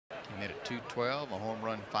Hitting it at 212, a home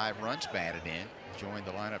run, 5 runs batted in. Joined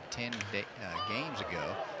the lineup 10 games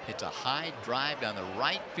ago. Hits a high drive down the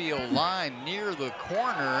right field line near the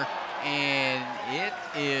corner, and it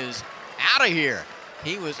is out of here.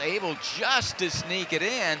 He was able just to sneak it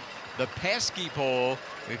in. The pesky pole.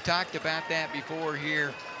 We've talked about that before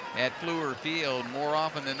here at Fluor Field. More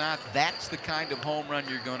often than not, that's the kind of home run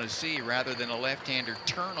you're going to see rather than a left-hander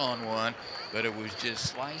turn on one. But it was just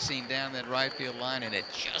slicing down that right field line, and it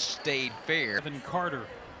just stayed fair. Evan Carter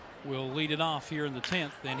will lead it off here in the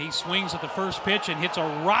 10th, and he swings at the first pitch and hits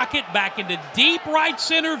a rocket back into deep right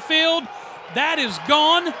center field. That is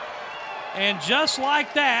gone. And just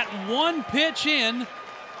like that, one pitch in,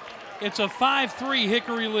 it's a 5-3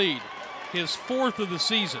 Hickory lead, his 4th of the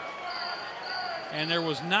season. And there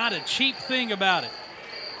was not a cheap thing about it.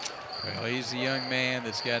 Well, he's the young man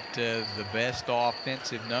that's got the best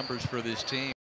offensive numbers for this team.